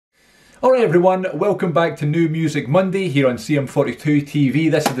Alright everyone, welcome back to New Music Monday here on CM42 TV.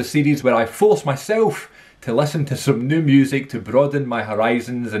 This is the series where I force myself to listen to some new music to broaden my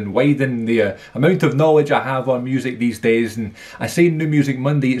horizons and widen the amount of knowledge I have on music these days. And I say New Music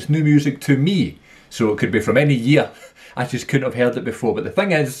Monday, it's new music to me, so it could be from any year. I just couldn't have heard it before. But the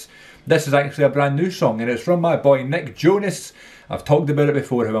thing is, this is actually a brand new song and it's from my boy Nick Jonas. I've talked about it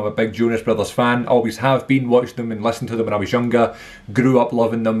before, how I'm a big Jonas Brothers fan, always have been, watched them and listened to them when I was younger, grew up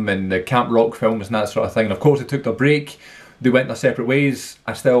loving them and the camp rock films and that sort of thing. And of course they took their break, they went their separate ways.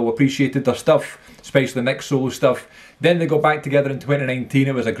 I still appreciated their stuff, especially Nick's solo stuff. Then they got back together in 2019,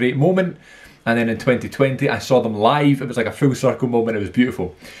 it was a great moment. And then in 2020 I saw them live, it was like a full circle moment, it was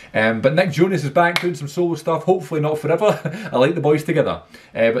beautiful. But Nick Jonas is back doing some solo stuff, hopefully not forever. I like the boys together.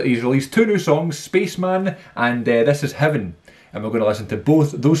 But he's released two new songs, Spaceman and This Is Heaven. And we're going to listen to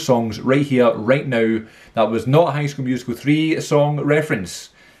both those songs right here, right now. That was not a High School Musical 3 song reference,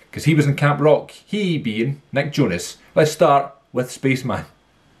 because he was in Camp Rock, he being Nick Jonas. Let's start with Spaceman.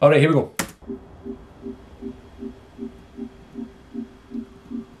 Alright, here we go.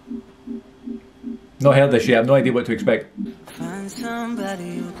 Not heard this yet, I have no idea what to expect. Find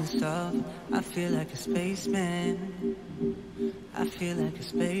somebody who can stop. I feel like a spaceman. I feel like a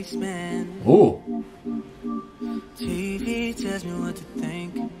spaceman. Oh. TV tells me what to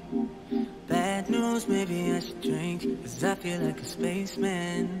think. Bad news, maybe I should drink. Cause I feel like a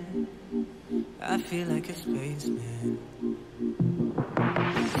spaceman. I feel like a spaceman.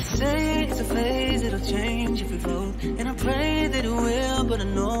 They say it's a phase, it'll change if we vote. And I pray that it will, but I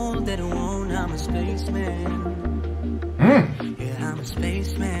know that it won't. I'm a spaceman. Yeah, I'm a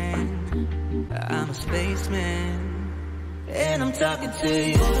spaceman. I'm a spaceman. And I'm talking to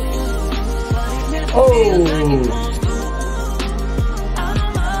you. Oh!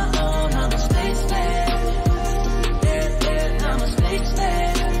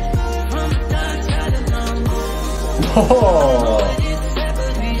 Oh.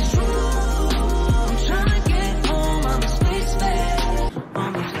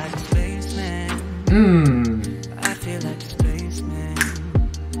 I feel like a spaceman.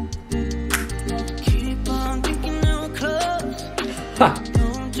 Keep on thinking I'm close.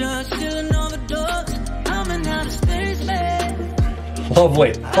 Don't judge till an overdose. I'm an outer spaceman.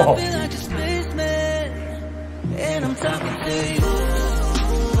 Lovely. I feel like a spaceman. And I'm talking to you.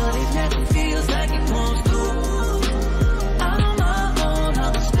 But it never feels like it wants to. I'm on my own,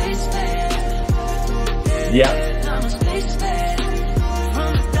 I'm a spaceman. Yeah. I'm a spaceman.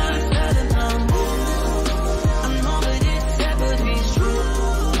 From the dark side of the moon. I know that it's sad, but it's true.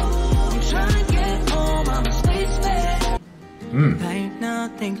 I'm trying to get home, I'm a spaceman. Right now, I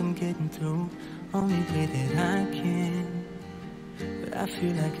think I'm getting through. Only way that I can. But I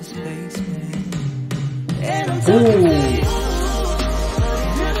feel like a spaceman. And I'm talking to you.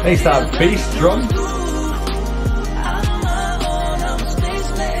 Nice that bass drum.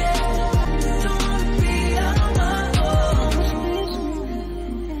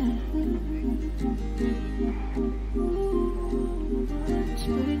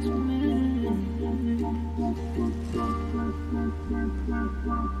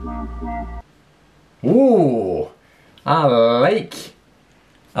 Ooh, I like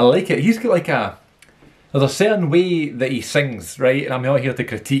it. He's got like there's a certain way that he sings, right? And I'm not here to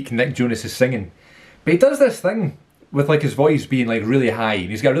critique Nick Jonas' singing, but he does this thing with like his voice being like really high. And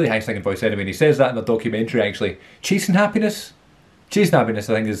he's got a really high singing voice anyway, and he says that in the documentary actually. Chasing Happiness? Chasing Happiness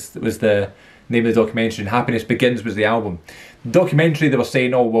I think was the name of the documentary, and Happiness Begins was the album. The documentary they were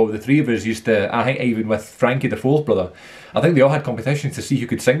saying, oh well, the three of us used to, I think even with Frankie the fourth brother, I think they all had competitions to see who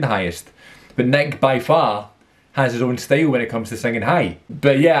could sing the highest. But Nick by far has his own style when it comes to singing high.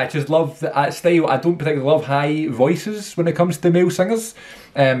 But yeah, I just love that style. I don't particularly love high voices when it comes to male singers,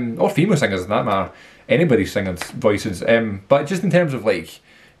 or female singers in that matter. Anybody's singing voices. But just in terms of like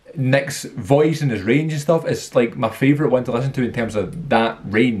Nick's voice and his range and stuff, it's like my favourite one to listen to in terms of that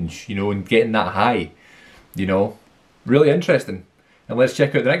range, you know, and getting that high, you know. Really interesting. And let's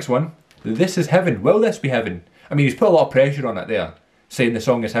check out the next one. This Is Heaven. Will this be heaven? I mean, he's put a lot of pressure on it there, saying the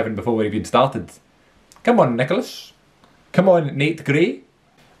song is heaven before we've even started. Come on, Nicholas. Come on, Nate Gray.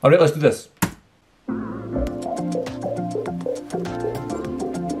 Alright, let's do this.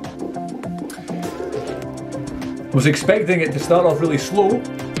 Was expecting it to start off really slow,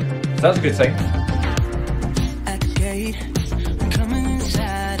 so that's a good sign.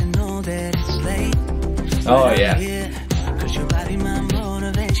 Oh yeah.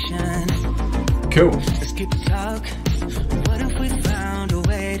 Cool. Let's keep the talk. What if we found a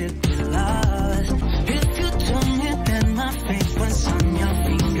way to get lost? If you told me that my face was on your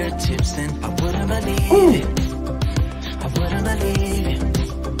fingertips, then I wouldn't believe it. I wouldn't believe it.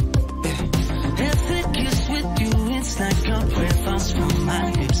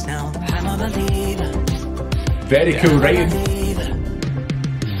 Very cool writing.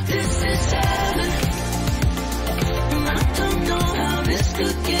 This is heaven. I don't know how this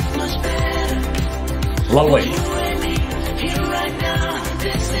could get much better. Lovely. You and me, here right now.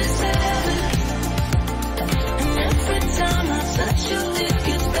 This is heaven. And every time I touch you, it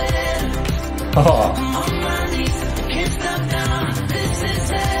gets better. Oh. On my knees, can't stop now. This is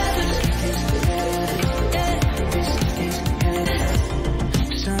heaven.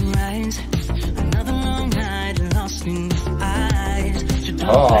 Sunrise, another long night lost in your eyes. So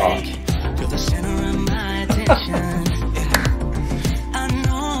don't break, you're the center of my attention. I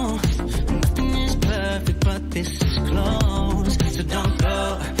know nothing is perfect, but this is close. So don't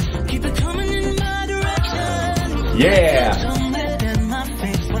go, keep it coming in my direction. Yeah. Don't let that my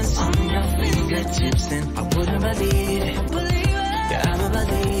face was on your fingertips, and I wouldn't believe it. Yeah, I'm a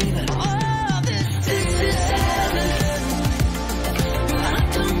believer. Oh, this is heaven. I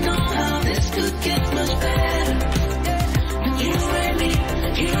don't know how this could get much better. You and me,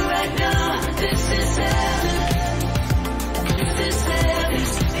 here right now. This is heaven. This is heaven.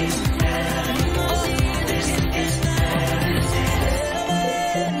 This is heaven. Oh, this is heaven.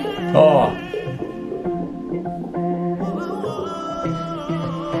 Oh.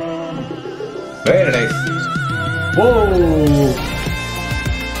 Very nice. Whoa.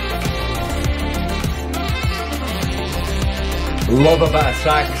 Love a bit of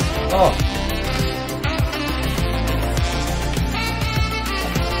sax. Oh.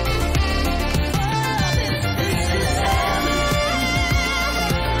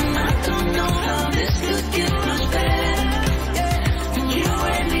 I don't know how this could get much better. You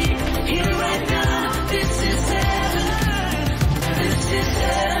and me, here right now. This is heaven. This is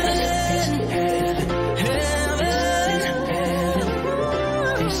heaven. This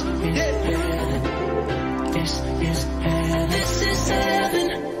is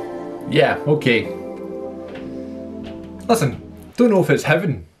heaven. Yeah, okay. Listen, don't know if it's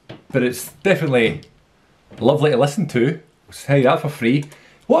heaven, but it's definitely lovely to listen to. I'll tell you that for free.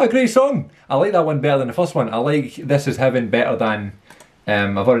 What a great song! I like that one better than the first one. I like This Is Heaven better than,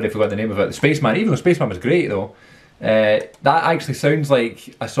 I've already forgot the name of it, the Spaceman. Even though Spaceman was great though, that actually sounds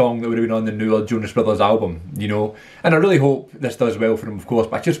like a song that would have been on the newer Jonas Brothers album, you know. And I really hope this does well for them, of course,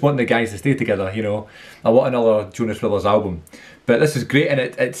 but I just want the guys to stay together, you know. I want another Jonas Brothers album. But this is great, and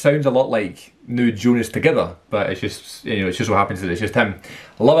it sounds a lot like new Jonas together, but it's just, you know, it's just what happens that it's just him.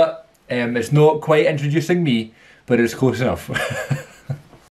 I love it. It's not quite introducing me, but it's close enough.